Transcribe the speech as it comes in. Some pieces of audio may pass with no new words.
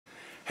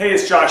Hey,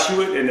 it's Josh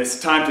Hewitt, and it's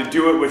time to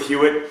do it with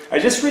Hewitt. I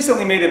just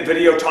recently made a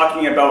video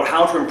talking about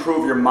how to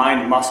improve your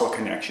mind-muscle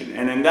connection,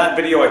 and in that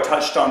video I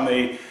touched on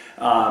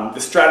the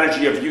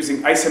strategy of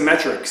using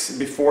isometrics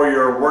before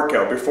your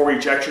workout, before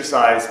each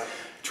exercise,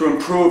 to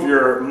improve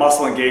your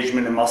muscle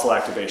engagement and muscle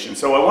activation.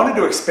 So I wanted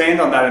to expand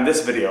on that in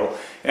this video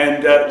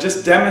and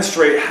just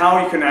demonstrate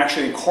how you can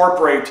actually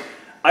incorporate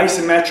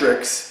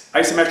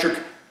isometric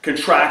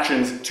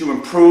contractions to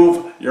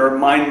improve your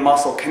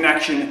mind-muscle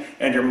connection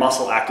and your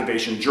muscle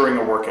activation during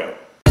a workout.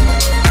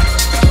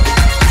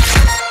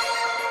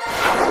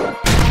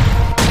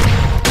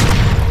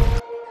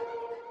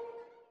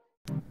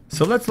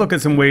 So let's look at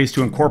some ways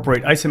to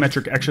incorporate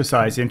isometric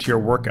exercise into your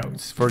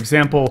workouts. For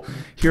example,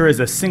 here is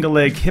a single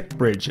leg hip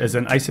bridge as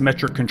an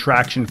isometric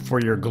contraction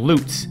for your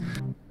glutes.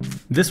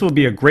 This will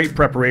be a great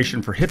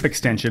preparation for hip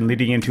extension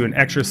leading into an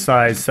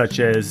exercise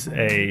such as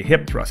a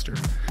hip thruster.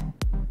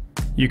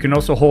 You can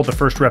also hold the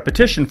first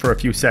repetition for a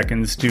few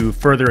seconds to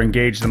further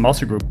engage the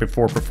muscle group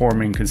before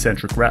performing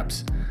concentric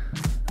reps.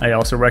 I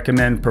also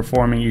recommend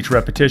performing each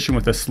repetition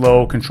with a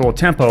slow, controlled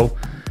tempo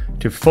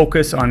to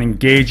focus on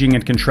engaging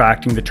and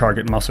contracting the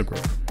target muscle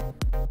group.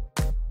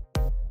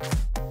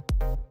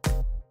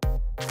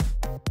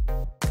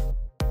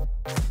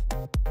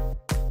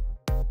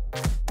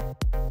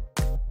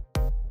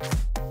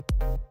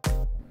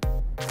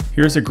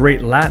 Here's a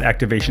great lat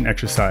activation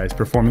exercise,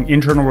 performing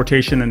internal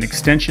rotation and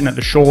extension at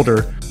the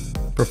shoulder,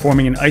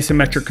 performing an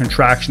isometric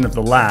contraction of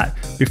the lat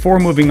before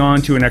moving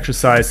on to an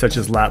exercise such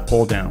as lat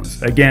pull downs.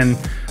 Again,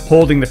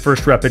 holding the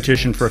first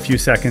repetition for a few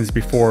seconds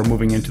before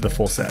moving into the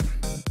full set.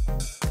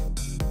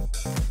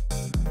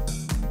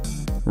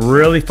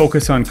 Really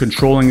focus on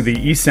controlling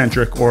the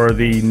eccentric or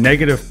the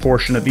negative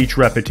portion of each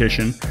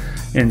repetition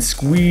and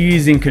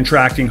squeezing,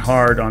 contracting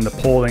hard on the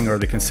pulling or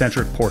the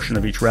concentric portion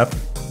of each rep,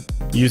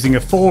 using a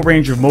full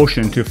range of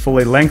motion to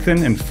fully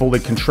lengthen and fully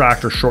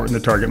contract or shorten the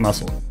target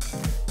muscle.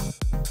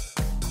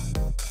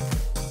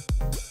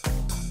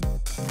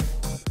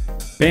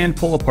 Band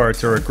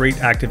pull-aparts are a great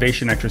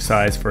activation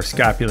exercise for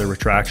scapular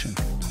retraction.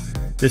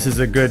 This is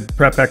a good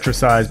prep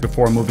exercise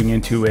before moving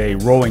into a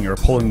rowing or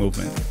pulling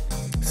movement,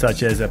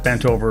 such as a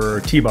bent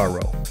over T-bar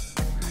row.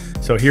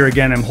 So here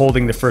again, I'm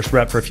holding the first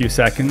rep for a few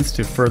seconds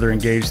to further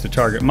engage the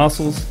target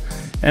muscles,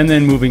 and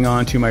then moving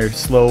on to my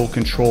slow,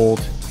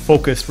 controlled,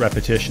 focused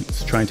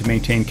repetitions, trying to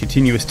maintain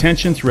continuous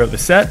tension throughout the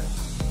set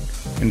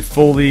and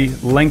fully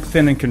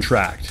lengthen and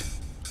contract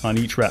on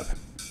each rep.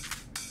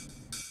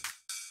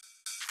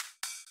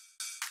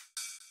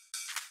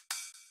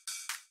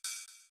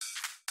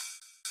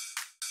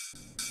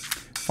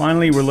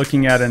 Finally, we're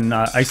looking at an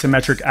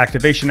isometric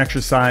activation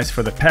exercise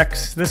for the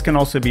pecs. This can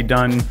also be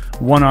done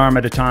one arm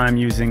at a time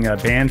using a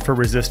band for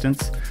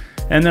resistance.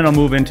 And then I'll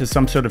move into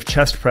some sort of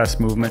chest press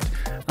movement.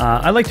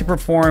 I like to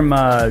perform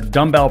a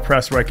dumbbell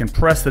press where I can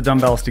press the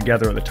dumbbells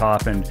together at the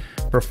top and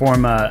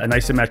perform an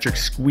isometric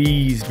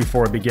squeeze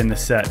before I begin the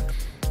set.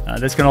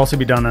 This can also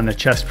be done on a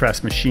chest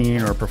press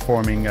machine or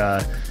performing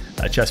a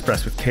chest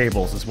press with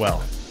cables as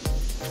well.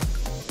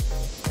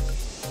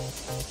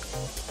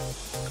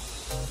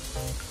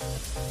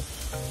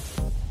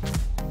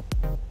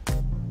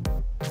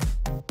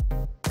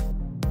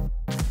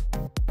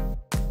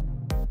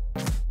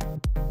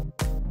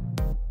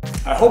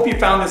 I hope you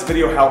found this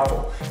video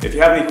helpful. If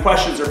you have any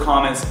questions or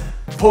comments,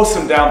 post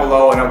them down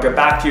below and I'll get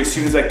back to you as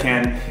soon as I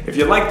can. If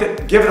you liked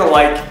it, give it a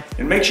like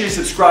and make sure you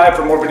subscribe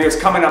for more videos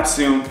coming up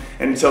soon.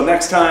 And until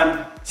next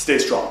time, stay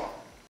strong.